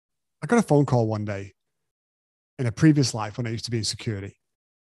I got a phone call one day in a previous life when I used to be in security.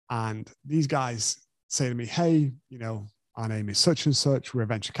 And these guys say to me, hey, our name is such and such. We're a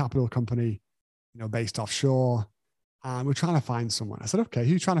venture capital company, based offshore. And we're trying to find someone. I said, okay, who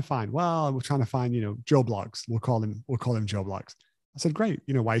are you trying to find? Well, we're trying to find, Joe Blogs. We'll call him Joe Blogs. I said, great.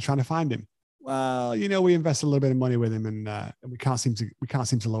 Why are you trying to find him? Well, we invested a little bit of money with him and we can't seem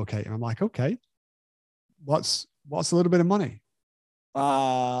to locate him. I'm like, okay, what's a little bit of money? It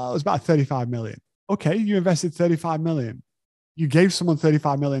was about 35 million. Okay, you invested 35 million. You gave someone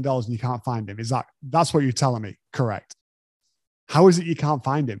 $35 million and you can't find him. That's what you're telling me? Correct. How is it you can't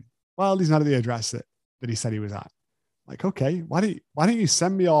find him? Well, he's not at the address that he said he was at. Like, okay, why don't you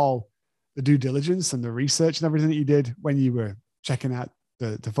send me all the due diligence and the research and everything that you did when you were checking out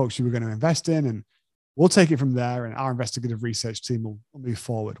the folks you were going to invest in, and we'll take it from there and our investigative research team will move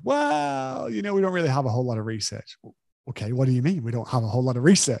forward. Well, we don't really have a whole lot of research. Okay, what do you mean we don't have a whole lot of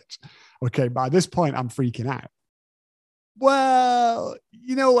research? Okay, by this point, I'm freaking out. Well,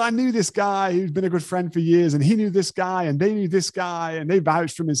 I knew this guy who's been a good friend for years, and he knew this guy, and they knew this guy, and they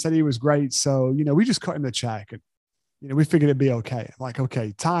vouched for him and said he was great. So, we just cut him the check, and, we figured it'd be okay. I'm like,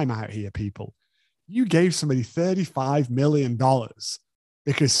 okay, time out here, people. You gave somebody $35 million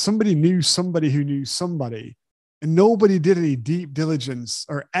because somebody knew somebody who knew somebody, and nobody did any deep diligence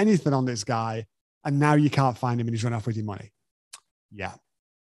or anything on this guy, and now you can't find him and he's run off with your money. Yeah.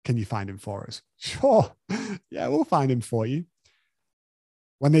 Can you find him for us? Sure. Yeah, we'll find him for you.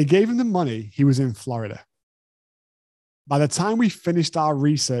 When they gave him the money, he was in Florida. By the time we finished our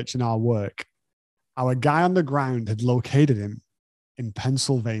research and our work, our guy on the ground had located him in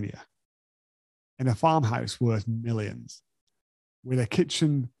Pennsylvania in a farmhouse worth millions with a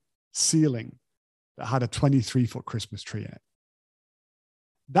kitchen ceiling that had a 23-foot Christmas tree in it.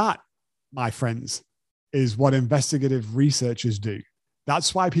 That, my friends, is what investigative researchers do.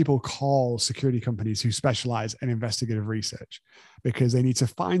 That's why people call security companies who specialize in investigative research, because they need to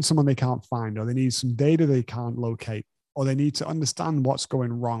find someone they can't find, or they need some data they can't locate, or they need to understand what's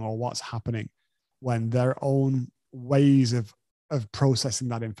going wrong or what's happening when their own ways of processing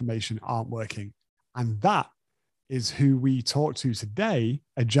that information aren't working. And that is who we talk to today,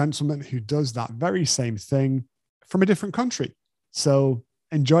 a gentleman who does that very same thing from a different country. So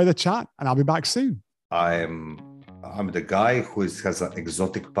enjoy the chat and I'll be back soon. I'm the guy who has an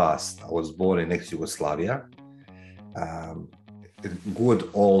exotic past. I was born in ex-Yugoslavia. Good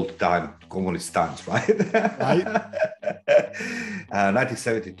old time, communist times, right? Right.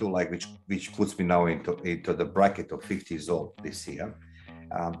 1972, which puts me now into the bracket of 50 years old this year.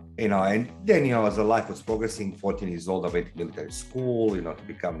 And then, as the life was progressing, 14 years old, I went to military school, to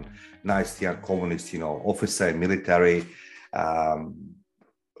become nice young communist, officer in military.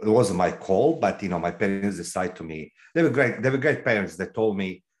 It wasn't my call, but, my parents decided to me, they were great parents. They told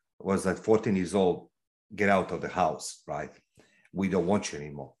me, was at 14 years old, get out of the house, right? We don't want you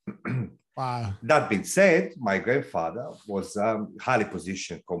anymore. Wow. That being said, my grandfather was highly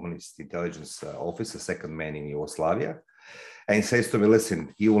positioned communist intelligence officer, second man in Yugoslavia. And he says to me,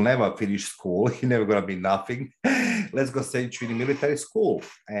 listen, you will never finish school. You're never going to be nothing. Let's go send you in military school.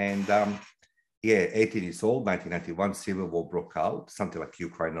 And 18 years old, 1991, civil war broke out, something like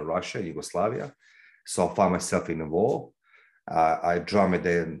Ukraine or Russia, Yugoslavia. So I found myself in a war. I drummed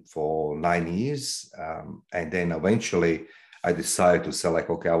in for 9 years. And then eventually I decided to say,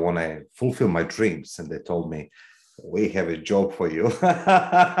 okay, I want to fulfill my dreams. And they told me, we have a job for you.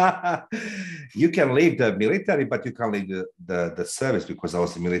 You can leave the military, but you can't leave the service, because I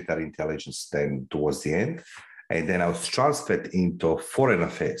was in military intelligence then towards the end. And then I was transferred into foreign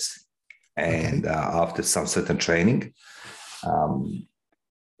affairs. And after some certain training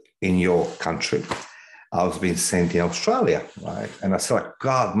in your country, I was being sent in Australia, right? And I said,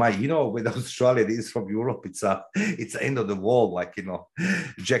 God, with Australia, this is from Europe, it's the end of the world,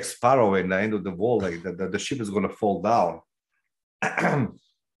 Jack Sparrow in the end of the world, the ship is going to fall down.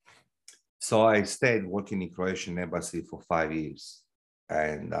 So I stayed working in Croatian embassy for 5 years.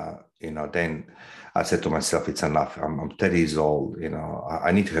 And, then I said to myself, it's enough. I'm 30 years old,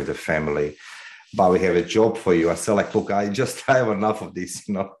 I need to have the family, but we have a job for you. I said, look, I have enough of this,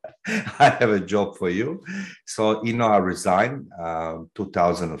 I have a job for you. So, I resigned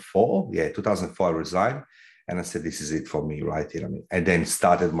 2004. Yeah, 2004, I resigned. And I said, this is it for me, right? And then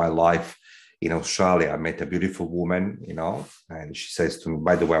started my life in Australia. I met a beautiful woman, and she says to me,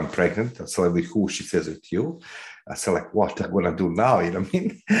 by the way, I'm pregnant. I said, with who? She says, with you. I said, what I'm going to do now?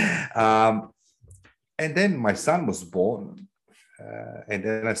 And then my son was born. And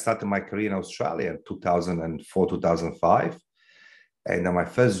then I started my career in Australia in 2004, 2005. And then my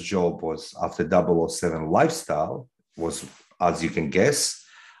first job was after 007 lifestyle was, as you can guess,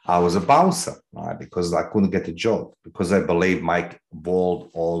 I was a bouncer, right? Because I couldn't get a job because I believe Mike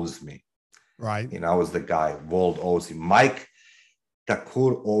Wald owes me. Right. You know, I was the guy. Wald owes him. Mike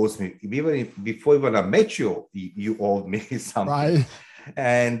Takur owes me. Before even I met you, you owed me something. Right.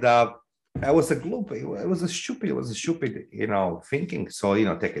 And I was a gloop. It was a stupid, you know, thinking. So, you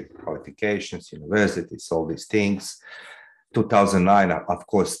know, taking qualifications, universities, all these things. 2009, of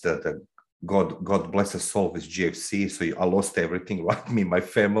course, the God bless us all with GFC. So I lost everything, right? Me, my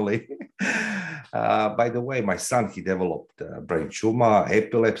family. By the way, my son, he developed brain tumor,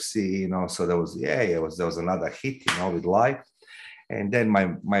 epilepsy, you know. So there was another hit, you know, with life. And then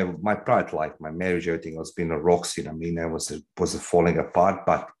my private life, my marriage, everything was being a rocks. You know, I mean, I was falling apart.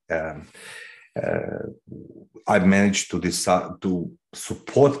 But I managed to decide to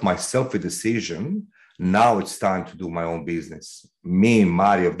support myself with decision. Now it's time to do my own business. Me,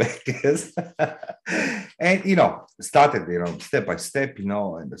 Mario Bekes. And, you know, started, you know, step by step, you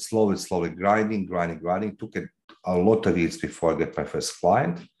know, and slowly grinding. Took a lot of years before I get my first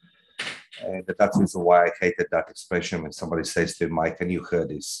client. And that's the reason why I hated that expression when somebody says to me, Mike, and you heard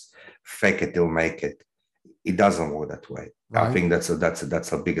this, fake it till make it. It doesn't work that way. Right. I think that's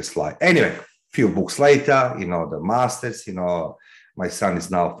the biggest lie. Anyway, few books later, you know, the masters, you know, my son is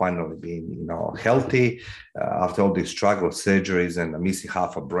now finally being, you know, healthy after all these struggles, surgeries, and missing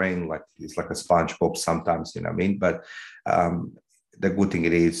half a brain, like it's like a SpongeBob sometimes, you know what I mean? But the good thing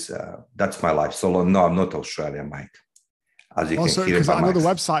it is, that's my life. So no, I'm not Australian, Mike. As you also, can hear, because I know the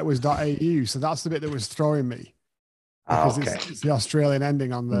website was .au, so that's the bit that was throwing me. Because it's the Australian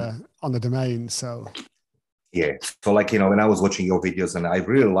ending on the domain. So yeah, so like, you know, when I was watching your videos, and I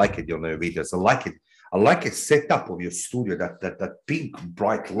really like it, your videos, I like a setup of your studio, that pink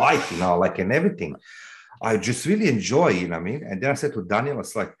bright light, you know, like, and everything. I just really enjoy, you know what I mean? And then I said to Daniel,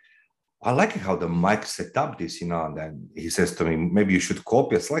 it's like, I like how the mic set up this, you know, and then he says to me, maybe you should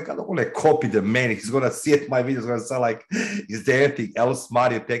copy. It's like, I don't want to copy the man. He's going to see it, my videos, going to say like, is there anything else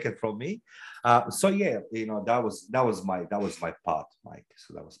Mario taken from me? So yeah, you know, that was my part, Mike.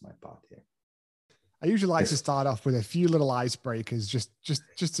 So that was my part, yeah. I usually like to start off with a few little icebreakers, just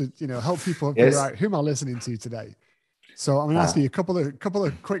to, you know, help people figure out who am I listening to today. So I'm going to ask you a couple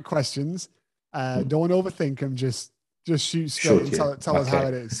of quick questions. Don't want to overthink them. Just shoot straight and tell us how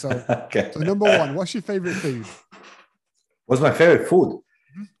it is. So, so number one, what's your favorite food? What's my favorite food?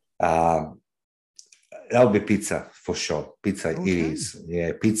 That would be pizza for sure. Pizza, it is.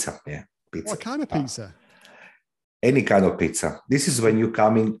 Yeah, pizza. Yeah, pizza. What kind of pizza? Any kind of pizza. This is when you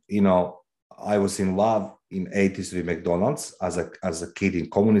come in, you know, I was in love in 80s with McDonald's as a kid in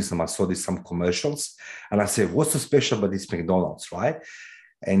communism. I saw some commercials and I said, what's so special about this McDonald's, right?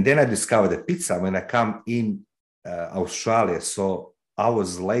 And then I discovered the pizza when I come in Australia. So I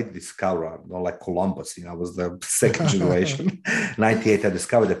was late discoverer, not like Columbus, you know, I was the second generation. 98, I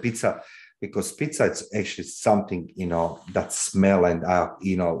discovered the pizza because pizza is actually something, you know, that smell. And,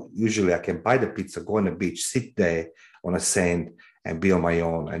 you know, usually I can buy the pizza, go on the beach, sit there on a sand, and be on my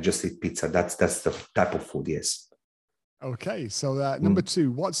own and just eat pizza. That's the type of food, yes. Okay, so number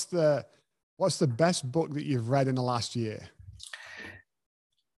two, what's the best book that you've read in the last year?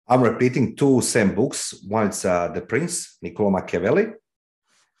 I'm repeating two same books. One is The Prince, Niccolo Machiavelli.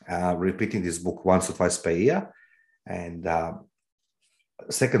 Repeating this book once or twice per year. And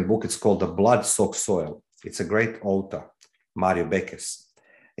second book, it's called The Blood-Soaked Soil. It's a great author, Mario Bekes.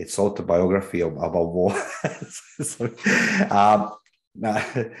 It's autobiography about war.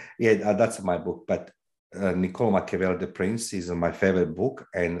 Yeah, that's my book. But Niccolo Machiavelli, The Prince, is my favorite book,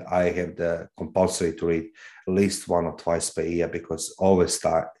 and I have the compulsory to read at least one or twice per year because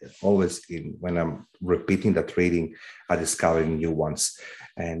when I'm repeating that reading, I discover new ones.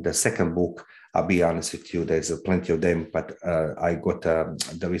 And the second book, I'll be honest with you, there's plenty of them, but I got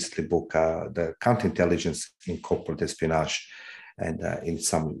the recently book, The Counterintelligence in Corporate Espionage. And in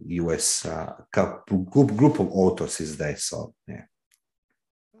some US group of authors is there. So, yeah.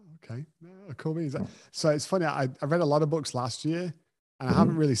 Okay. Cool. So it's funny. I read a lot of books last year and I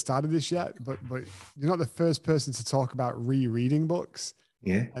haven't really started this yet, but you're not the first person to talk about rereading books.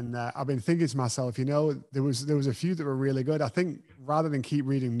 Yeah. And I've been thinking to myself, you know, there was a few that were really good. I think rather than keep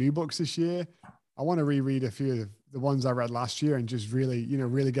reading new books this year, I want to reread a few of the ones I read last year and just really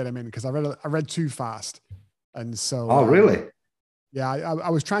get them in because I read too fast. And so. Oh, really? Yeah, I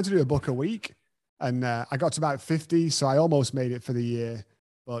was trying to do a book a week and I got to about 50. So I almost made it for the year,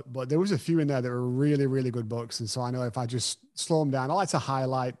 but there was a few in there that were really, really good books. And so I know if I just slow them down, I like to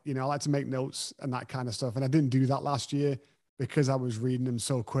highlight, you know, I like to make notes and that kind of stuff. And I didn't do that last year because I was reading them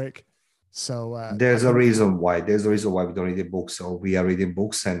so quick. So there's a reason why we don't read the books. So we are reading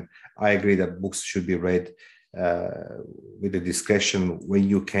books, and I agree that books should be read with the discretion when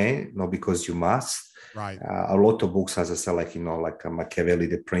you can, not because you must. Right. A lot of books, as I said, like, like Machiavelli,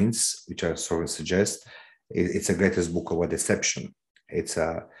 The Prince, which I sort of suggest, it's the greatest book about deception. It's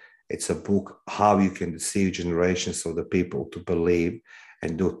a book how you can deceive generations of the people to believe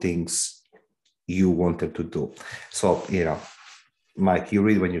and do things you wanted to do. So, Mike, you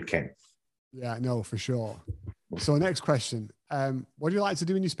read when you can. Yeah, no, for sure. So next question. What do you like to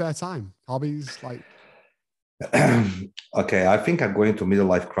do in your spare time? Hobbies, like? Okay, I think I'm going to middle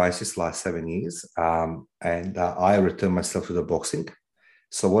life crisis last 7 years, and I returned myself to the boxing.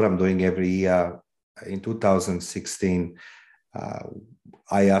 So what I'm doing every year in 2016,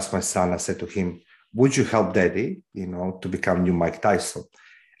 I asked my son. I said to him, "Would you help Daddy, to become new Mike Tyson,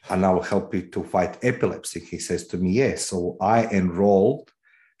 and I will help you to fight epilepsy?" He says to me, "Yes." So I enrolled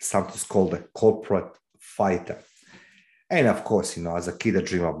something called a corporate fighter, and of course, as a kid, I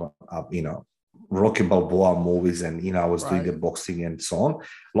dream of Rocky Balboa movies, and I was doing the boxing and so on.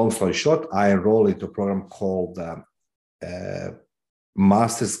 Long story short, I enrolled into a program called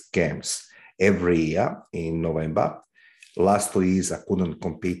Masters Games every year in November. Last 2 years, I couldn't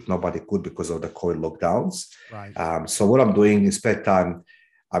compete. Nobody could because of the COVID lockdowns. Right. So what I'm doing in spare time,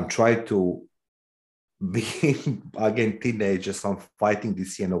 I'm trying to be again teenagers. I'm fighting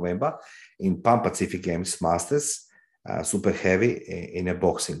this year in November in Pan Pacific Games Masters. Super heavy in a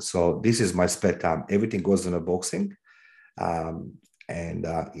boxing. So this is my spare time. Everything goes in a boxing.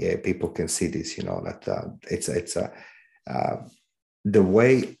 People can see this, that it's the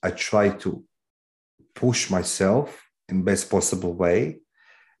way I try to push myself in best possible way.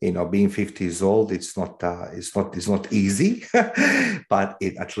 Being 50 years old, it's not easy, but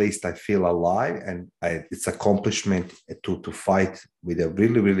at least I feel alive, and it's accomplishment to fight with a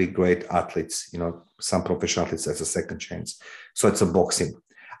really, really great athletes. Some professional athletes as a second chance. So it's a boxing.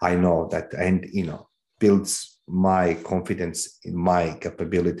 I know that, and builds my confidence in my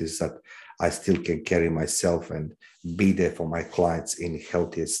capabilities that I still can carry myself and be there for my clients in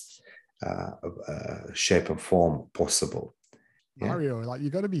healthiest shape and form possible. Mario, like, you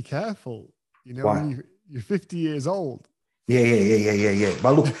got to be careful. Why? You're 50 years old. Yeah.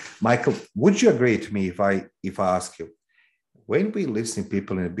 But look, Michael, would you agree to me if I ask you, when we listen to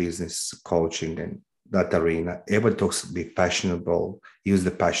people in business coaching and that arena, everyone talks be passionate, use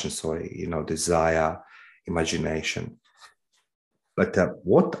the passion, desire, imagination. But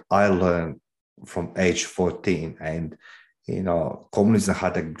what I learned from age 14, and communism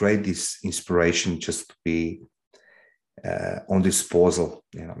had a great inspiration just to be on disposal.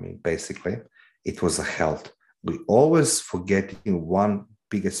 Basically, it was a health. We always forgetting one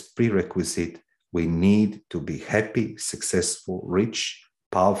biggest prerequisite. We need to be happy, successful, rich,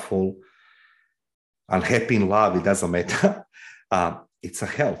 powerful, unhappy in love. It doesn't matter. It's a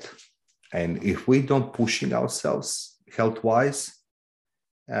health. And if we don't pushing ourselves health-wise,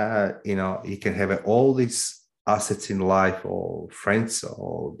 you can have all these assets in life or friends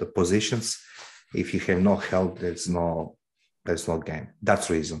or the positions. If you have no health, there's no game. That's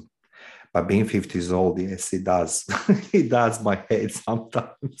the reason. But being 50 years old, yes, it does. It does my head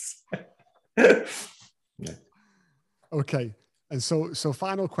sometimes. Yeah. Okay. And so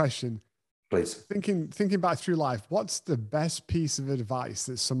final question. Please. Thinking back through life, what's the best piece of advice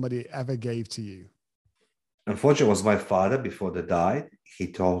that somebody ever gave to you? Unfortunately, it was my father before he died. He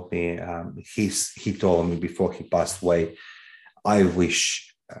told me, he told me before he passed away, I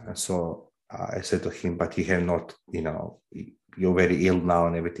wish. I said to him, but you have not, you're very ill now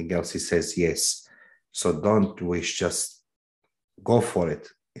and everything else. He says, yes. So don't wish, just go for it.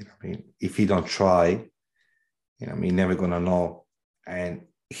 If you don't try, you're never going to know. And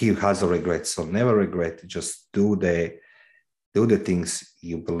he has a regret. So never regret. Just do the things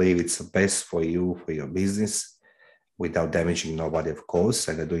you believe it's the best for you, for your business, without damaging nobody, of course,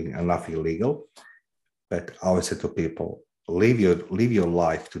 and doing enough illegal. But I always say to people, live your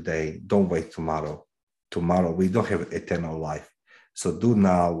life today. Don't wait tomorrow. Tomorrow we don't have eternal life. So do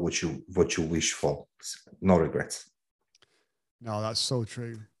now what you wish for. No regrets. No, that's so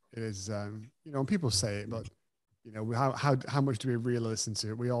true. It is. People say it, but how much do we really listen to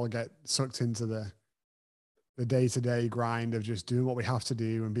it? We all get sucked into the day-to-day grind of just doing what we have to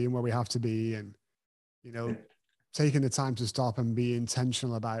do and being where we have to be, and taking the time to stop and be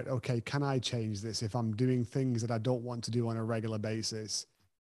intentional about, okay, can I change this? If I'm doing things that I don't want to do on a regular basis,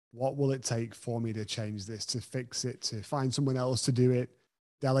 what will it take for me to change this, to fix it, to find someone else to do it,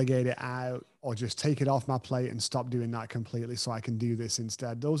 delegate it out, or just take it off my plate and stop doing that completely so I can do this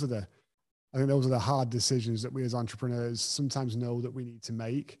instead? I think those are the hard decisions that we as entrepreneurs sometimes know that we need to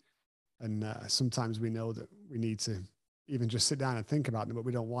make. And sometimes we know that we need to even just sit down and think about them, but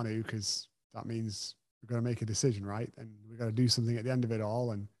we don't want to, because that means we've got to make a decision, right? And we've got to do something at the end of it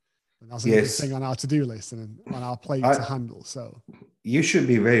all. And that's another thing Yes. on our to-do list and on our plate to I, handle. So you should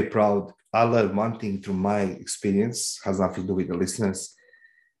be very proud. I learned one thing through my experience, has nothing to do with the listeners.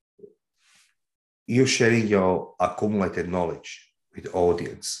 You sharing your accumulated knowledge with the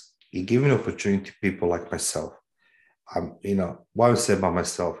audience. You give an opportunity to people like myself. What I say about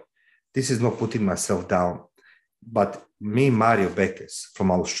myself, this is not putting myself down, but me, Mario Bekes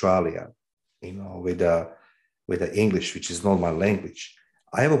from Australia, with the English, which is not my language,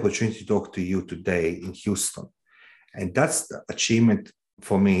 I have opportunity to talk to you today in Houston. And that's the achievement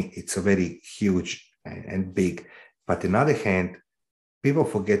for me. It's a very huge and big. But on the other hand, people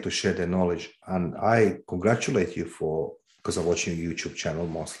forget to share their knowledge. And I congratulate you because I'm watching your YouTube channel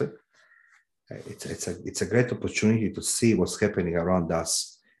mostly. It's a great opportunity to see what's happening around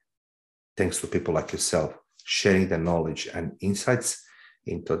us, thanks to people like yourself, sharing the knowledge and insights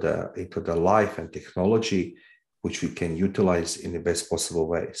into the life and technology, which we can utilize in the best possible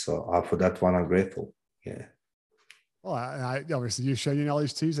way. So for that one, I'm grateful. Yeah. Well, I obviously you share your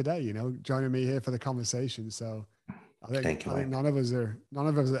knowledge too today, joining me here for the conversation. So Thank you, I think Mike. none of us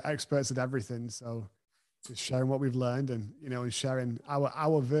are experts at everything. So just sharing what we've learned and sharing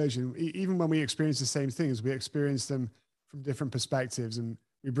our version. Even when we experience the same things, we experience them from different perspectives and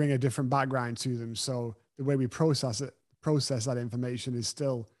we bring a different background to them. So the way we process that information is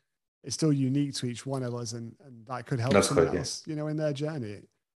still unique to each one of us, and that could help That's someone correct, else, in their journey.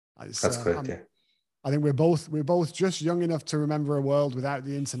 That's correct, yeah. I think we're both just young enough to remember a world without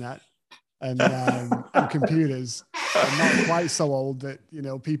the internet and computers, and not quite so old that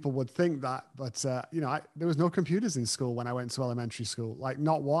people would think that. But there was no computers in school when I went to elementary school, like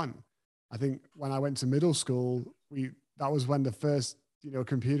not one. I think when I went to middle school, that was when the first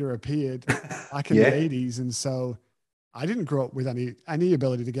computer appeared back in the 80s, and so I didn't grow up with any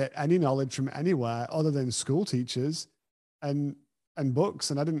ability to get any knowledge from anywhere other than school teachers and books.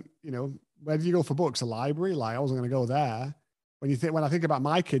 And I didn't, where do you go for books? A library? Like I wasn't going to go there. When I think about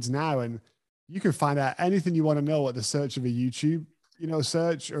my kids now, and you can find out anything you want to know at the search of a YouTube,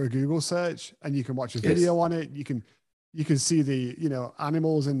 search or a Google search, and you can watch a video on it. You can see the,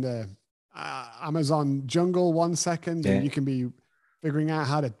 animals in the Amazon jungle 1 second, and you can be figuring out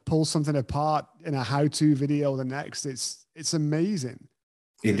how to pull something apart in a how-to video the next. It's amazing.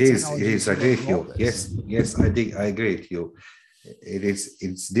 It is. I agree with you. Yes, I agree with you.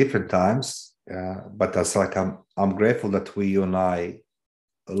 It's different times, but that's like I'm grateful that you and I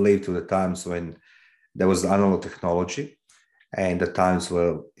lived through the times when there was analog technology, and the times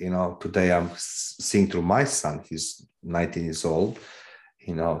where today I'm seeing through my son. He's 19 years old.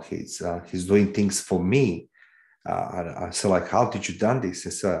 He's doing things for me. I said, like, how did you done this? I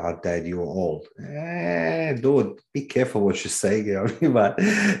said, Dad, you're old. Dude, be careful what you say, but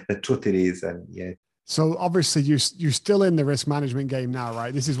the truth it is, and yeah. So obviously you're still in the risk management game now,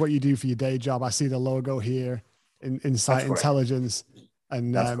 right? This is what you do for your day job. I see the logo here in Insight Intelligence.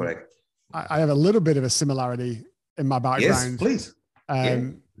 And that's correct. I have a little bit of a similarity in my background. Yes, please.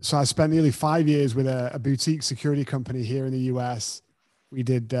 So I spent nearly 5 years with a boutique security company here in the US. We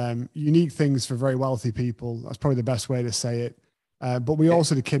did unique things for very wealthy people. That's probably the best way to say it. But we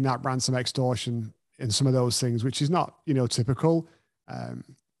also did kidnap, ransom, extortion, and some of those things, which is not, typical.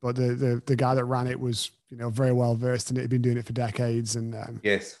 But the guy that ran it was, very well versed in it. He'd been doing it for decades, and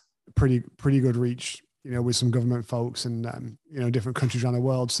pretty good reach, with some government folks and different countries around the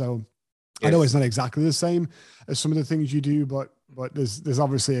world. So I know it's not exactly the same as some of the things you do, but there's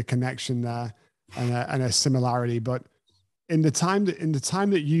obviously a connection there and a similarity. But in the time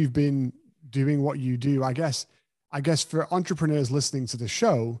that you've been doing what you do, I guess for entrepreneurs listening to the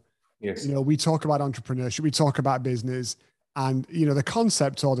show, we talk about entrepreneurship, we talk about business, and the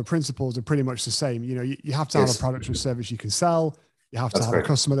concept or the principles are pretty much the same. You have to have a product or service you can sell. You have to have a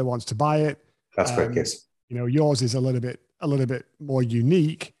customer that wants to buy it. That's correct. Yes. Yours is a little bit more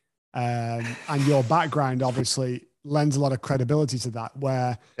unique, and your background obviously lends a lot of credibility to that.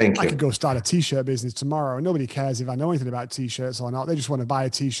 Where I could go start a t-shirt business tomorrow, and nobody cares if I know anything about t-shirts or not. They just want to buy a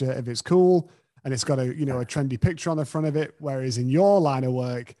t-shirt if it's cool and it's got a trendy picture on the front of it. Whereas in your line of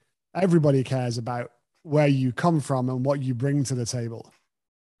work, everybody cares about where you come from and what you bring to the table.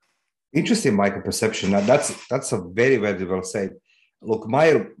 Interesting micro-perception. Now that's a very, very well said. Look,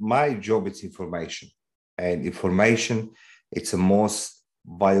 my job is information, and information, it's the most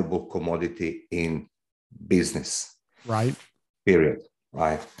valuable commodity in business. Right. Period.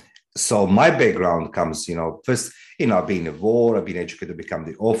 Right. So my background comes, first, I've been in a war, I've been educated to become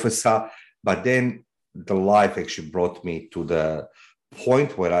the officer, but then the life actually brought me to the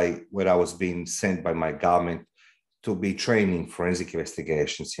point where I was being sent by my government to be trained in forensic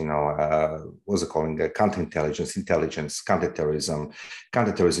investigations, what's it calling, intelligence, counterterrorism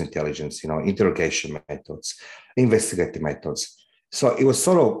intelligence, interrogation methods, investigative methods. So it was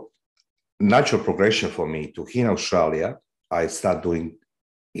sort of natural progression for me to, in Australia, I start doing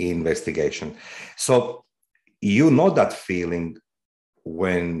investigation. So you know that feeling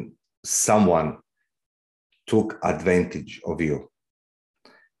when someone took advantage of you.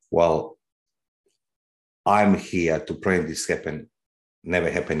 Well, I'm here to prevent this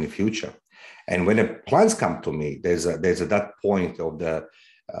never happen in the future. And when the clients come to me, there's that point of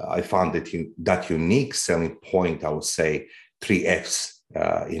I found that unique selling point, I would say 3Fs,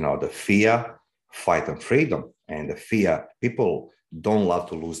 the fear, fight, and freedom. And the fear, people don't love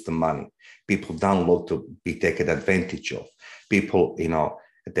to lose the money. People don't love to be taken advantage of. People,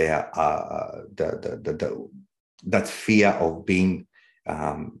 they are that fear of being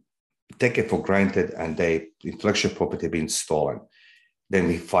taken for granted and their intellectual property being stolen. Then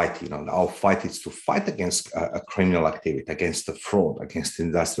we fight, our fight is to fight against a criminal activity, against the fraud, against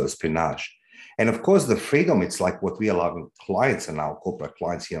industrial espionage. And of course, the freedom, it's like what we allow clients and our corporate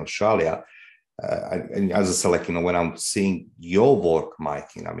clients here in Australia. And as I said, like, when I'm seeing your work, Mike,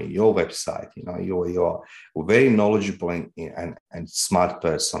 your website, you're a very knowledgeable and smart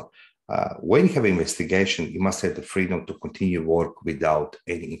person. When you have an investigation, you must have the freedom to continue work without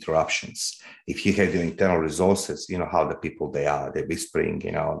any interruptions. If you have the internal resources, you know how the people they are, they're whispering,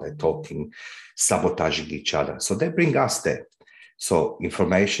 they're talking, sabotaging each other. So they bring us there. So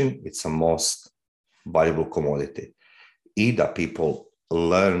information, it's the most valuable commodity. Either people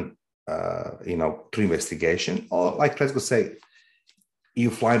learn, through investigation, or like, let's go say, you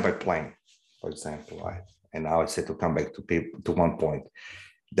fly by plane, for example, right? And now I said to come back to one point.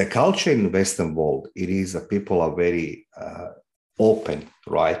 The culture in the Western world, it is that people are very open,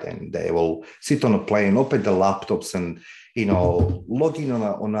 right? And they will sit on a plane, open the laptops and, log in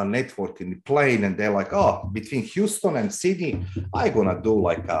on a network in the plane. And they're like, oh, between Houston and Sydney, I'm going to do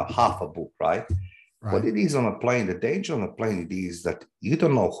like half a book, right? What it is on a plane, the danger on a plane, it is that you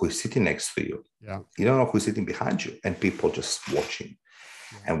don't know who is sitting next to you. Yeah. You don't know who's sitting behind you, and people just watching.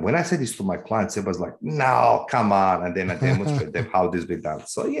 Yeah. And when I said this to my clients, it was like, no, come on. And then I demonstrate them how this be done.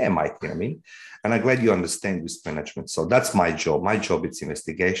 So yeah, Mike, you know what I mean? And I'm glad you understand risk management. So that's my job. My job is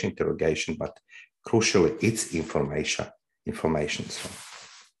investigation, interrogation, but crucially, it's information.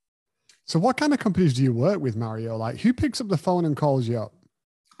 So what kind of companies do you work with, Mario? Like, who picks up the phone and calls you up?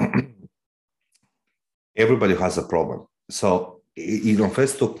 Everybody has a problem. So,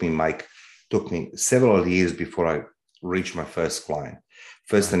 first took me several years before I reached my first client.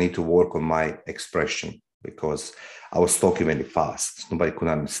 First, I need to work on my expression because I was talking very fast. Nobody could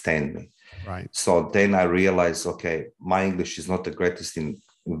understand me. Right. So then I realized, okay, my English is not the greatest in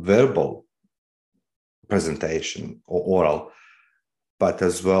verbal presentation or oral, but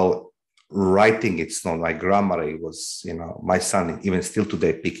as well, writing, it's not my grammar. It was, my son, even still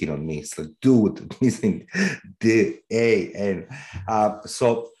today, picking on me. It's like, dude, missing the A. And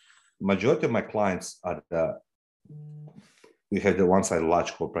so majority of my clients are we have the one side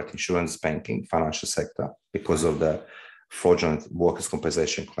large corporate insurance, banking, financial sector, because of the fraudulent workers'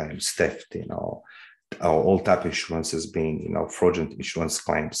 compensation claims, theft, all type of insurances being, fraudulent insurance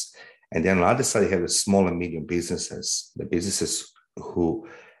claims. And then on the other side, you have the small and medium businesses, the businesses who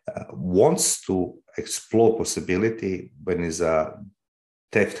wants to explore possibility when is a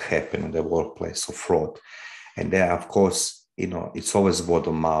theft happen in the workplace or fraud. And then, of course, it's always word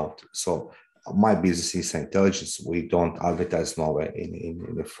of mouth. So my business is intelligence. We don't advertise nowhere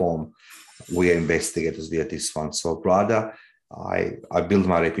in the form. We are investigators via this one. So rather, I build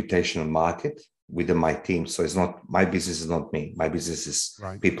my reputation on market within my team. So it's not, my business is not me. My business is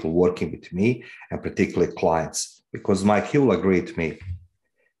people working with me and particularly clients. Because Mike, you will agree with me.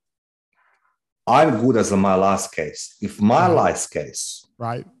 I'm good as my last case. If my last case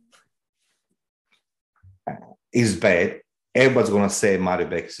is bad, everybody's going to say Mario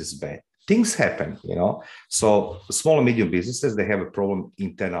Bekes is bad. Things happen, So small and medium businesses, they have a problem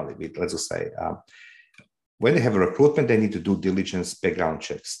internally with, let's just say, when they have a recruitment, they need to do diligence background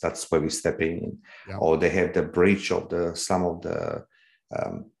checks. That's where we step in. Yeah. Or they have the breach of some of the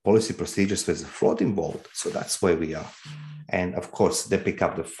policy procedures with the fraud involved. So that's where we are. And of course, they pick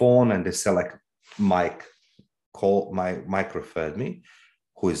up the phone and they say like, Mike referred me.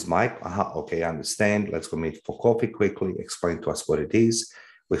 Who is Mike? Okay, I understand. Let's go meet for coffee quickly. Explain to us what it is.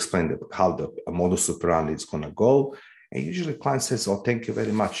 We explain how the modus operandi is going to go. And usually client says, oh, thank you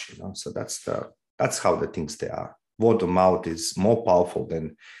very much. So that's how the things they are. Word of mouth is more powerful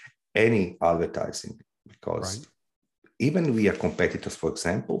than any advertising because even we are competitors, for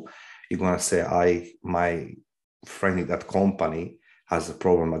example, you're going to say, my friend in that company has a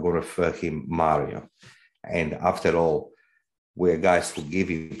problem, I'm going to refer him Mario. And after all, we're guys who give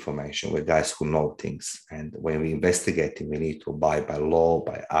information. We're guys who know things. And when we investigate, we need to abide by law,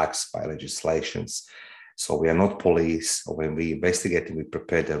 by acts, by legislations. So we are not police. Or when we investigate, we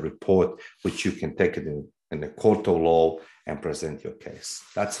prepare the report, which you can take it in the court of law and present your case.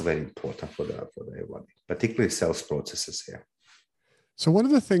 That's very important for everybody, particularly sales processes here. So one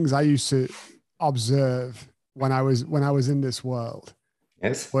of the things I used to observe when I was in this world,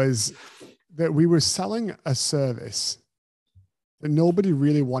 yes, was that we were selling a service that nobody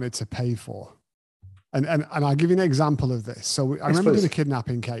really wanted to pay for. And I'll give you an example of this. So I remember doing a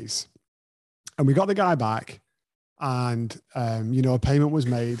kidnapping case, and we got the guy back, and a payment was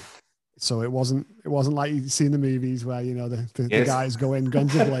made. So it wasn't like you see in the movies where the guys go in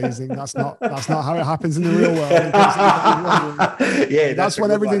guns a blazing. That's not how it happens in the real world. Yeah, that's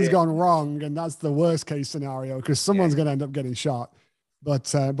when everything's gone wrong, and that's the worst case scenario because someone's going to end up getting shot.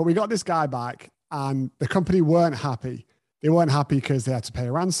 But we got this guy back, and the company weren't happy. They weren't happy because they had to pay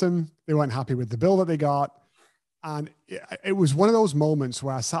a ransom. They weren't happy with the bill that they got. And it was one of those moments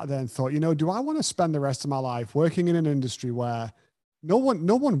where I sat there and thought, do I want to spend the rest of my life working in an industry where no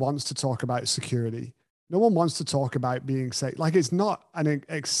one wants to talk about security. No one wants to talk about being safe. Like, it's not an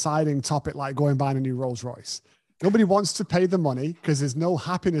exciting topic like going buying a new Rolls Royce. Nobody wants to pay the money because there's no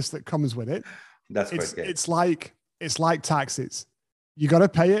happiness that comes with it. That's correct. It's like taxes. You got to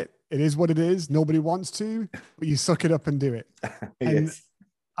pay it. It is what it is. Nobody wants to, but you suck it up and do it. And yes.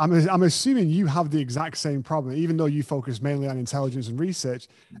 I'm assuming you have the exact same problem, even though you focus mainly on intelligence and research.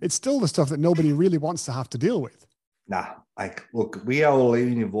 It's still the stuff that nobody really wants to have to deal with. Nah, look, we are all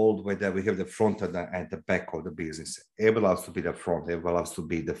involved whether we have the front and the back of the business. Everyone loves to be the front. Everyone loves to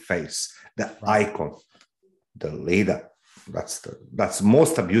be the face, the icon, the leader. That's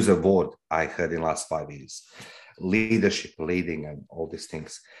most abusive word I heard in the last 5 years. Leadership, leading, and all these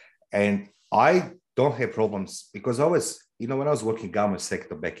things. And I don't have problems because I was, when I was working government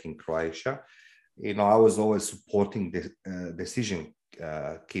sector back in Croatia, I was always supporting the decision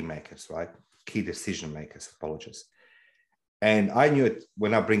key makers, right? Key decision makers, apologies. And I knew it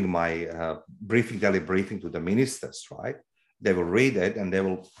when I bring my daily briefing to the ministers, right? They will read it and they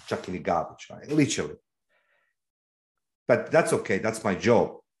will chuck in the garbage, right? Literally. But that's okay. That's my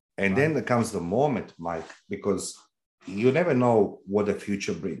job. And then there comes the moment, Mike, because you never know what the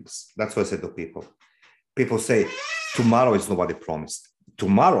future brings. That's what I said to people. People say, tomorrow is nobody promised.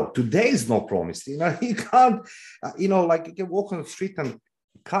 Today is not promised. You can't, like you can walk on the street and a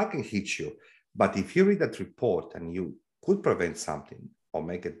car can hit you. But if you read that report and you could prevent something or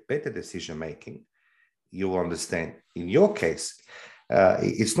make a better decision making, you will understand. In your case,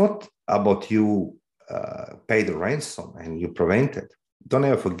 it's not about you pay the ransom and you prevent it. Don't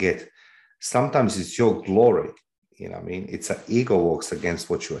ever forget, sometimes it's your glory. It's an ego works against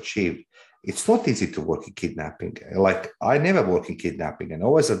what you achieve. It's not easy to work in kidnapping. Like, I never work in kidnapping and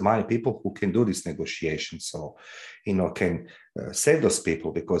always admire people who can do this negotiation. So, can save those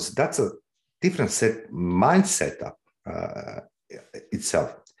people because that's a different mindset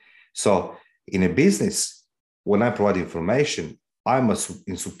itself. So in a business, when I provide information, I'm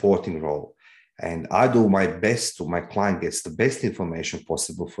in supporting role. And I do my best to my client gets the best information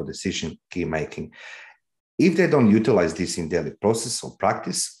possible for decision key making. If they don't utilize this in daily process or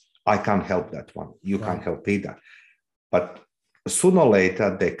practice, I can't help that one. You can't help either. But sooner or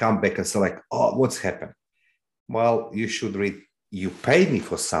later, they come back and say like, oh, what's happened? Well, you should read. You paid me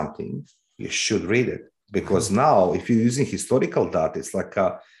for something. You should read it. Because now, if you're using historical data, it's like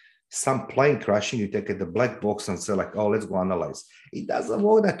some plane crashing, you take the black box and say like, oh, let's go analyze. It doesn't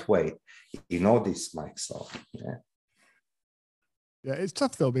work that way. This, Mike. So, yeah. Yeah, it's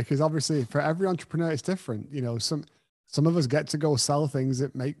tough though, because obviously for every entrepreneur, it's different. Some of us get to go sell things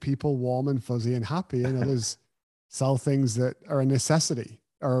that make people warm and fuzzy and happy, and others sell things that are a necessity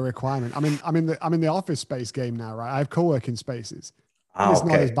or a requirement. I'm in the office space game now, right? I have co-working spaces. It's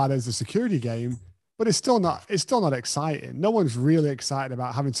not as bad as the security game, but it's still not exciting. No one's really excited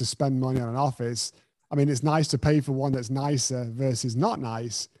about having to spend money on an office. I mean, it's nice to pay for one that's nicer versus not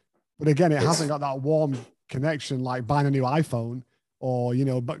nice. But again, it hasn't got that warm connection like buying a new iPhone or,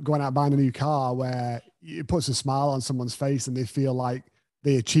 going out buying a new car where it puts a smile on someone's face and they feel like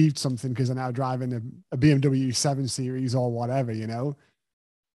they achieved something because they're now driving a BMW 7 Series or whatever,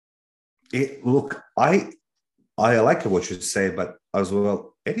 Look, I like what you say, but as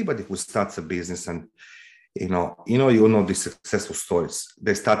well, anybody who starts a business and, you know these successful stories,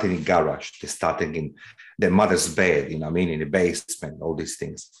 they started in garage, they started in their mother's bed, in the basement, all these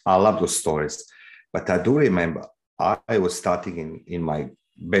things. I love those stories. But I do remember I was starting in my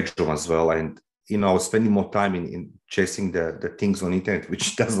bedroom as well. And, I was spending more time in chasing the things on internet,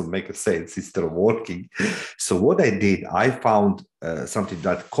 which doesn't make a sense instead of working. So what I did, I found something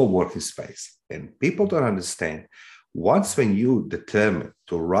that co-working space. And people don't understand. Once when you determine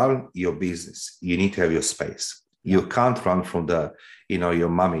to run your business, you need to have your space. You can't run from your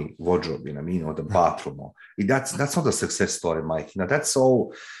mommy wardrobe, or the bathroom. That's not a success story, Mike. That's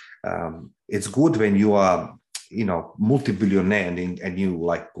all. It's good when you are, multi-billionaire and you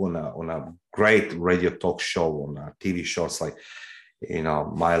like on a great radio talk show, on a TV shows like,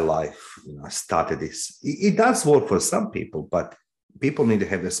 my life, I started this. It does work for some people, but people need to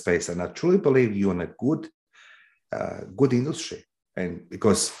have the space. And I truly believe you're in a good industry. And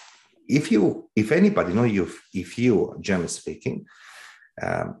because if anybody if you, generally speaking,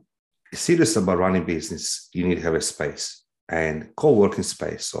 serious about running business, you need to have a space and co-working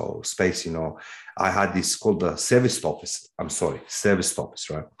space. So space, I had this called the service office,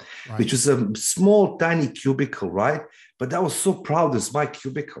 right? Which was a small, tiny cubicle, right? But I was so proud it's my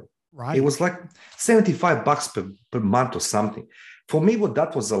cubicle. Right. It was like $75 per month or something. For me, what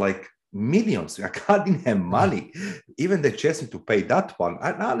that was like millions. I didn't have money. Even they chased me to pay that one.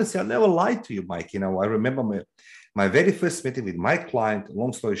 And honestly, I never lied to you, Mike. I remember my very first meeting with my client.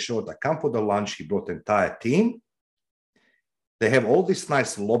 Long story short, I come for the lunch. He brought the entire team. They have all these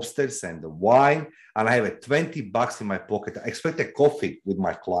nice lobsters and the wine, and I have a $20 in my pocket. I expect a coffee with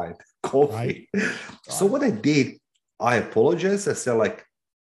my client. Coffee. Right. So what I did, I apologized. I said, like,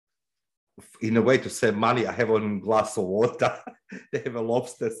 in a way to save money, I have a glass of water. They have a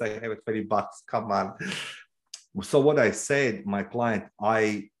lobster, so I have a $20. Come on. So what I said, my client,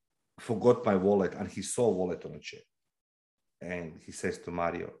 I forgot my wallet, and he saw a wallet on a chair. And he says to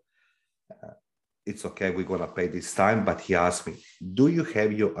Mario, it's okay, we're going to pay this time. But he asked me, do you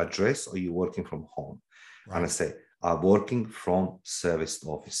have your address or are you working from home? Right. And I say, I'm working from service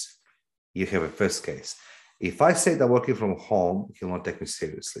office. You have a first case. If I say that I'm working from home, he'll not take me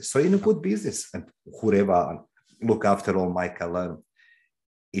seriously. So in a good business, and whoever look after all, Mike, I learn,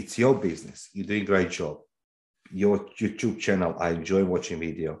 it's your business. You're doing a great job. Your YouTube channel, I enjoy watching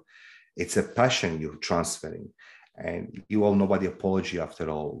video. It's a passion you're transferring. And you all know about the apology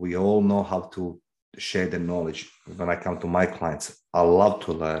after all. We all know how to share the knowledge. When I come to my clients, I love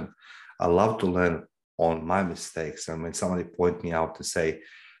to learn. I love to learn on my mistakes. And when somebody point me out to say,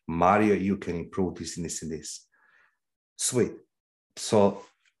 Mario, you can improve this and this and this. Sweet. So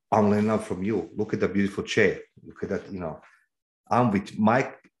I'm learning from you. Look at the beautiful chair. Look at that, I'm with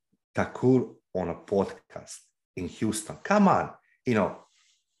Mike Takur on a podcast in Houston. Come on,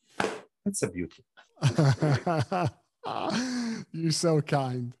 that's a beauty. You're so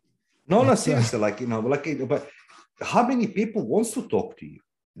kind. No, seriously, but how many people wants to talk to you?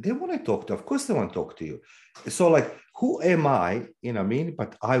 They want to talk to you. Of course they want to talk to you. So like, who am I?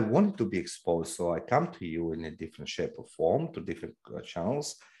 But I want to be exposed. So I come to you in a different shape or form, to different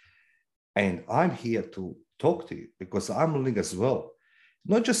channels. And I'm here to talk to you because I'm learning as well.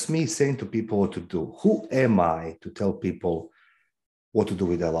 Not just me saying to people what to do. Who am I to tell people what to do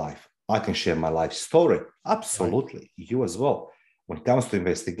with their life? I can share my life story. Absolutely. Right. You as well. When it comes to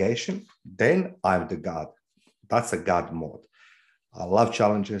investigation, then I'm the God. That's a God mode. I love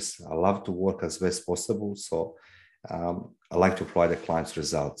challenges. I love to work as best possible. So I like to provide the client's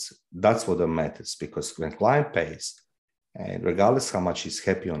results. That's what matters, because when client pays, and regardless how much he's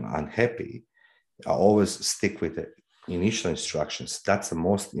happy or unhappy, I always stick with the initial instructions. That's the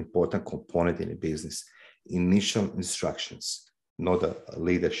most important component in a business. Initial instructions, not the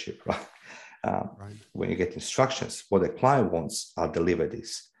leadership, right? Right. When you get instructions, what the client wants, I'll deliver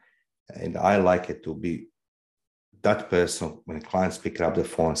this. And I like it to be that person when clients pick up the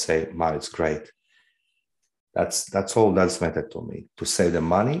phone and say, Mario, it's great. That's all that's matter to me, to save the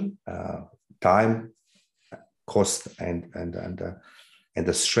money, time, cost, and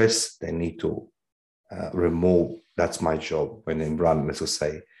the stress they need to remove. That's my job. When in run, let's just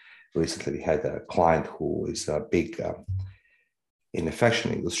say, recently we had a client who is a big in the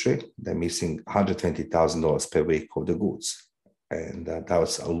fashion industry. They're missing $120,000 per week of the goods, and that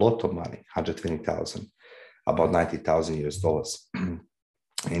was a lot of money. $120,000, about $90,000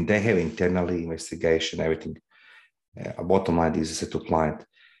 and they have internally investigation, everything. Bottom line is, I said to client,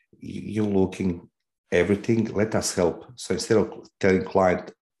 you're looking everything, let us help. So instead of telling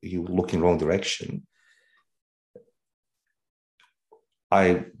client you look in wrong direction,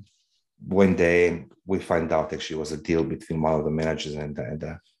 I went there and we find out actually it was a deal between one of the managers and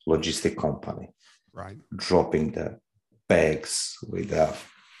the logistic company, right? Dropping the bags with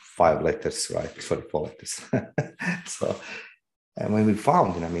 5 letters, right? Sorry, 4 letters. So, and when we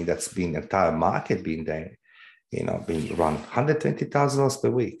found, that's been entire market being there, being run $120,000 per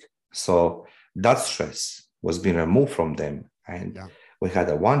week. So That stress was being removed from them. And we had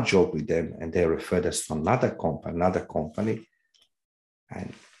a one job with them, and they referred us to another company.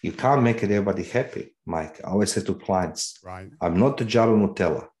 And you can't make everybody happy, Mike. I always say to clients, I'm not the Java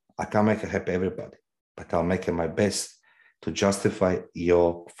Nutella. I can't make happy everybody, but I'll make it my best to justify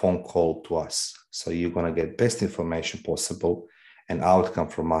your phone call to us. So you're going to get best information possible and outcome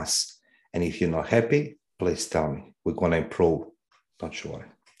from us. And if you're not happy, please tell me. We're going to improve. Don't you worry.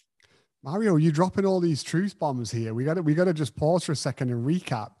 Mario, you're dropping all these truth bombs here. We got to just pause for a second and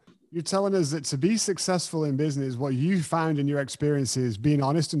recap. You're telling us that to be successful in business, what you found in your experience is being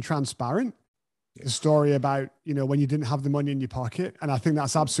honest and transparent. The story about, when you didn't have the money in your pocket. And I think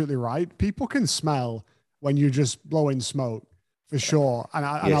that's absolutely right. People can smell when you're just blowing smoke, for sure. And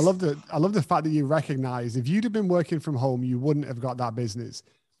I love the fact that you recognize if you'd have been working from home, you wouldn't have got that business.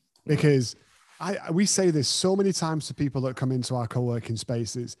 Because we say this so many times to people that come into our co-working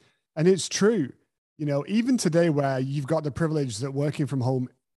spaces. And it's true, even today where you've got the privilege that working from home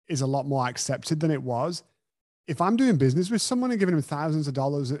is a lot more accepted than it was. If I'm doing business with someone and giving them thousands of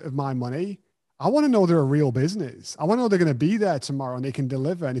dollars of my money, I want to know they're a real business. I want to know they're going to be there tomorrow and they can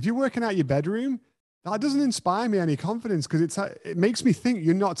deliver. And if you're working out your bedroom, that doesn't inspire me any confidence because it makes me think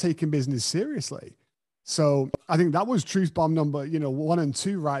you're not taking business seriously. So I think that was truth bomb number, 1 and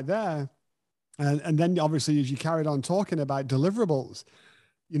 2 right there. And then obviously, as you carried on talking about deliverables,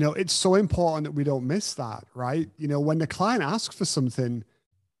 it's so important that we don't miss that, right? When the client asks for something,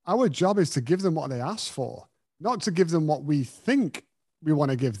 our job is to give them what they ask for, not to give them what we think we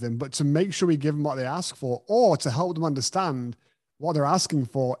want to give them, but to make sure we give them what they ask for, or to help them understand what they're asking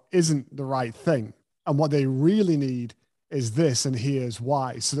for isn't the right thing. And what they really need is this, and here's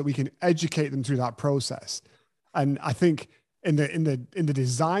why, so that we can educate them through that process. And I think in the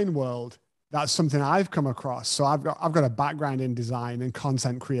design world, that's something I've come across. So I've got a background in design and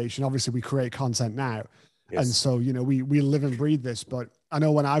content creation. Obviously, we create content now. Yes. And so, we live and breathe this. But I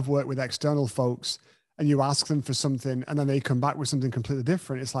know when I've worked with external folks and you ask them for something and then they come back with something completely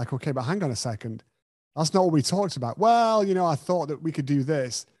different, it's like, okay, but hang on a second. That's not what we talked about. Well, I thought that we could do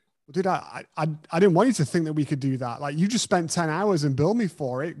this. Well, dude, I didn't want you to think that we could do that. Like, you just spent 10 hours and billed me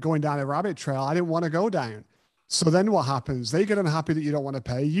for it, going down a rabbit trail I didn't want to go down. So then what happens? They get unhappy that you don't want to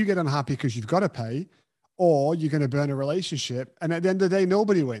pay. You get unhappy because you've got to pay, or you're going to burn a relationship. And at the end of the day,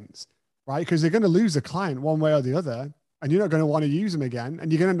 nobody wins, right? Because they're going to lose the client one way or the other, and you're not going to want to use them again. And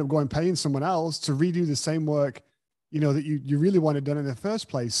you're going to end up going paying someone else to redo the same work, that you really wanted done in the first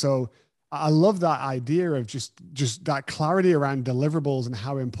place. So I love that idea of just that clarity around deliverables and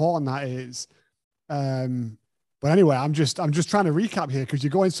how important that is. But anyway, I'm just trying to recap here because you're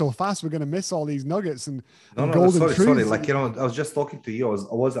going so fast. We're going to miss all these nuggets and golden truths. Sorry. Like, I was just talking to you.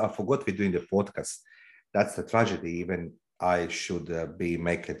 I forgot we're doing the podcast. That's the tragedy. Even I should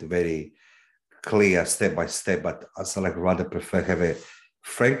make it very clear step by step. But I rather prefer have a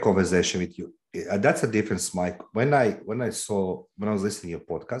frank conversation with you. That's a difference, Mike. When I was listening to your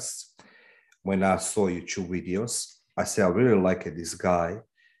podcasts, when I saw YouTube videos, I said I really like this guy.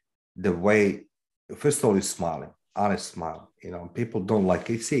 The way. First of all, he's smiling, honest smile. People don't like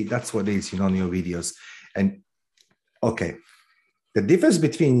it. See, that's what it is, in your videos. And okay, the difference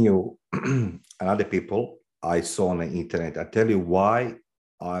between you and other people I saw on the internet, I tell you why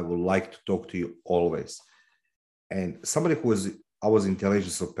I would like to talk to you always. And somebody I was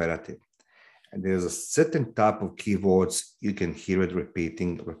intelligence operative. And there's a certain type of keywords you can hear it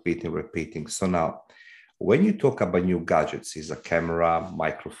repeating. So now, when you talk about new gadgets, is a camera,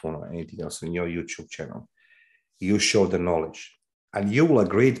 microphone, or anything else on your YouTube channel, you show the knowledge. And you will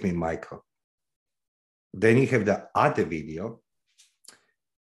agree with me, Michael. Then you have the other video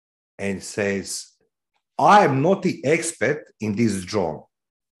and says, I am not the expert in this drone,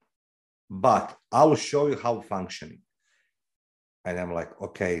 but I will show you how functioning. And I'm like,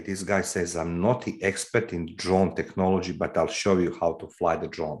 okay, this guy says, I'm not the expert in drone technology, but I'll show you how to fly the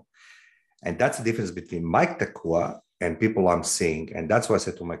drone. And that's the difference between Mike Takua and people I'm seeing. And that's what I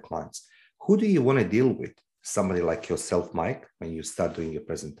said to my clients. Who do you want to deal with? Somebody like yourself, Mike, when you start doing your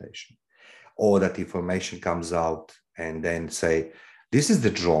presentation, or that information comes out and then say, this is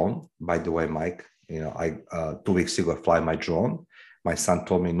the drone, by the way, Mike, I 2 weeks ago, I fly my drone. My son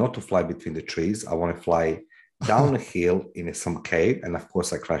told me not to fly between the trees. I want to fly down a hill in some cave. And of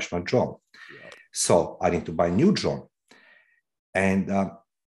course I crashed my drone. Yeah. So I need to buy a new drone. And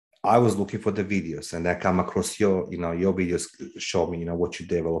I was looking for the videos and I come across your videos show me, what you're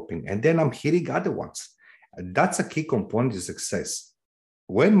developing. And then I'm hearing other ones. That's a key component to success.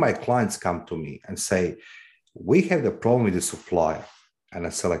 When my clients come to me and say, we have the problem with the supplier. And I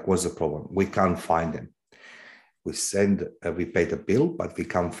say, what's the problem? We can't find them. We pay the bill, but we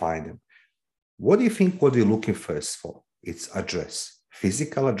can't find them. what do you think what we're looking first for? It's address,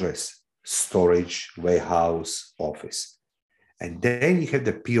 physical address, storage, warehouse, office. And then you have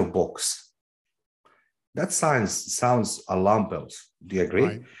the PO box. That sounds alarm bells. Do you agree?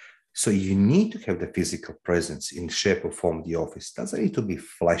 Right. So you need to have the physical presence in shape or form of the office. Doesn't need to be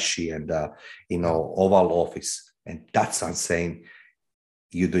flashy and oval office. And that's I'm saying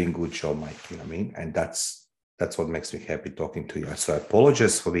you're doing a good job, Mike. You know what I mean? And that's what makes me happy talking to you. So I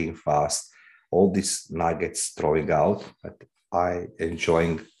apologize for being fast. All these nuggets throwing out, but I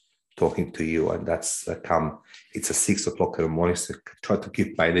enjoying talking to you. And that's it's 6 o'clock in the morning, so try to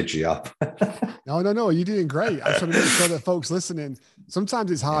keep my energy up. No. You're doing great. I just want to make sure that folks listening,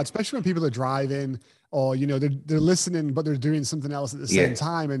 sometimes it's hard, especially when people are driving or, they're listening, but they're doing something else at the same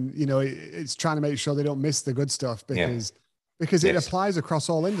time. And, it's trying to make sure they don't miss the good stuff because it applies across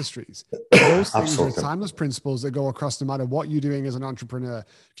all industries. Those things are timeless principles that go across no matter what you're doing as an entrepreneur.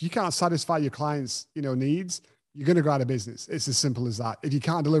 If you can't satisfy your clients, needs, you're going to go out of business. It's as simple as that. If you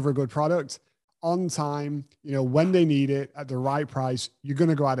can't deliver a good product on time, when they need it at the right price, you're going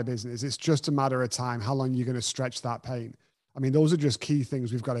to go out of business. It's just a matter of time, how long you're going to stretch that pain. I mean, those are just key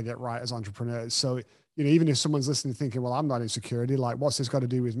things we've got to get right as entrepreneurs. So, even if someone's listening thinking, well, I'm not in security, like what's this got to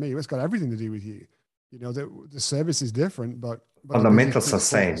do with me? Well, it's got everything to do with you. The service is different, but fundamentals are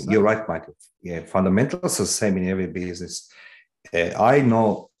same. You're right, Michael. Yeah, fundamentals are same in every business. I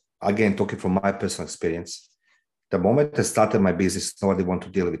know, again, talking from my personal experience, the moment I started my business, nobody wanted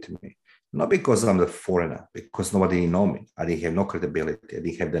to deal with me. Not because I'm the foreigner, because nobody know me. I didn't have no credibility. I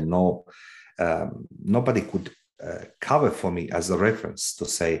didn't have nobody could cover for me as a reference to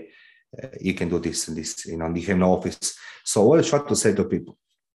say, you can do this and this, you have no office. So what I try to say to people,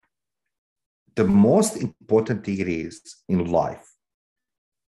 the most important thing it is in life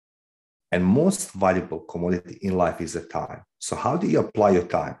and most valuable commodity in life is the time. So how do you apply your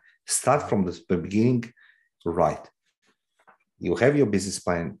time? Start from the beginning, right? You have your business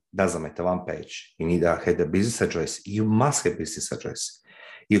plan, doesn't matter, one page. You need to have the business address. You must have business address.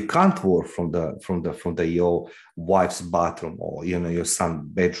 You can't work from your wife's bathroom or your son's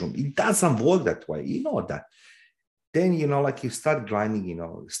bedroom. It doesn't work that way. You know that. Then you start grinding.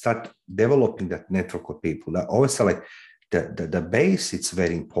 Start developing that network of people. That also like the base. It's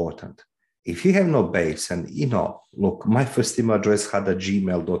very important. If you have no base, and look, my first email address had a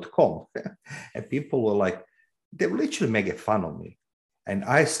gmail.com, and people were like, they literally make fun of me. And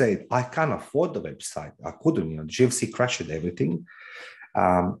I said, I can't afford the website. I couldn't, GFC crashed everything.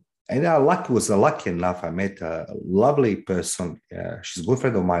 And I was lucky enough. I met a lovely person. She's a good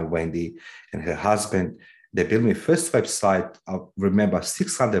friend of mine, Wendy, and her husband. They built me first website. I remember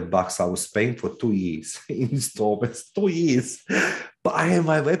 $600 I was paying for 2 years in installments, 2 years. But I have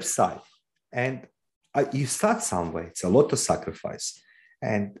my website. And you start somewhere. It's a lot of sacrifice.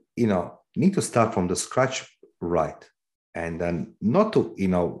 And, need to start from the scratch, right? And then not to,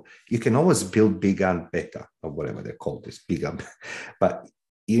 you can always build bigger and better, or whatever they call this, bigger. But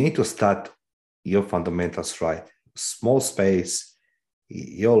you need to start your fundamentals right. Small space,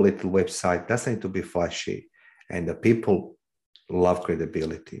 your little website doesn't need to be flashy. And the people love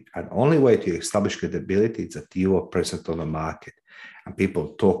credibility. And only way to establish credibility is that you are present on the market and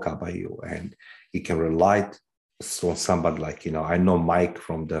people talk about you, and you can rely on somebody like, I know Mike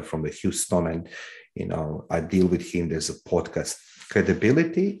from the Houston, and, I deal with him. There's a podcast.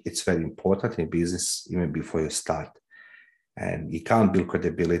 Credibility, it's very important in business, even before you start. And you can't build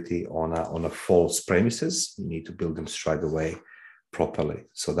credibility on a false premises. You need to build them straight away properly.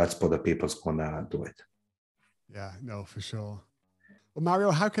 So that's what the people's gonna do it. Yeah, no, for sure. Well,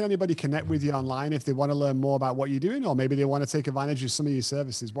 Mario, how can anybody connect with you online if they want to learn more about what you're doing, or maybe they want to take advantage of some of your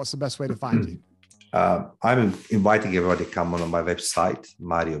services? What's the best way to find you? I'm inviting everybody to come on my website,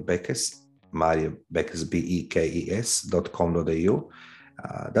 Mario Bekes, Bekes.com.au.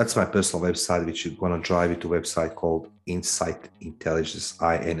 That's my personal website, which is going to drive you to a website called Insight Intelligence,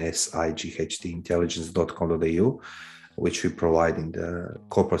 INSIGHT intelligence.com.au, which we provide in the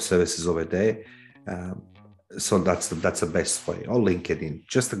corporate services over there. So that's the best way. Or LinkedIn,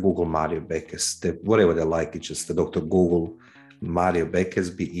 just Google Mario Bekes, whatever they like. It's just the Dr. Google Mario Bekes,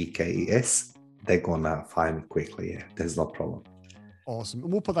 Bekes. They're gonna find me quickly. Yeah, there's no problem. Awesome.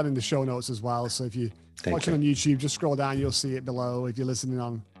 And we'll put that in the show notes as well. So if you're watching on YouTube, just scroll down, you'll see it below. If you're listening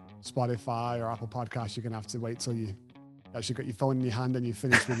on Spotify or Apple Podcasts, you're gonna have to wait till you actually got your phone in your hand and you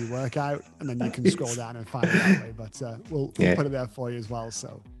finish with your workout, and then you can scroll down and find it that way. But we'll put it there for you as well.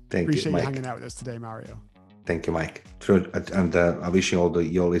 So appreciate you hanging out with us today, Mario. Thank you, Mike. And I wish you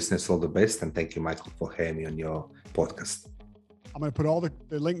your listeners all the best. And thank you, Michael, for having me on your podcast. I'm going to put all the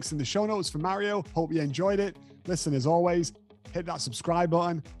links in the show notes for Mario. Hope you enjoyed it. Listen, as always, hit that subscribe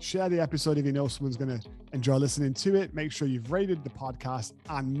button, share the episode if you know someone's going to enjoy listening to it. Make sure you've rated the podcast.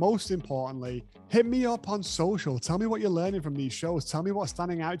 And most importantly, hit me up on social. Tell me what you're learning from these shows. Tell me what's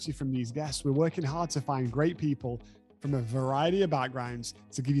standing out to you from these guests. We're working hard to find great people from a variety of backgrounds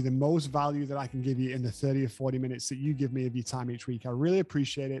to give you the most value that I can give you in the 30 or 40 minutes that you give me of your time each week. I really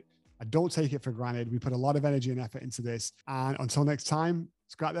appreciate it. I don't take it for granted. We put a lot of energy and effort into this. And until next time,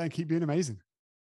 let's go out there and keep being amazing.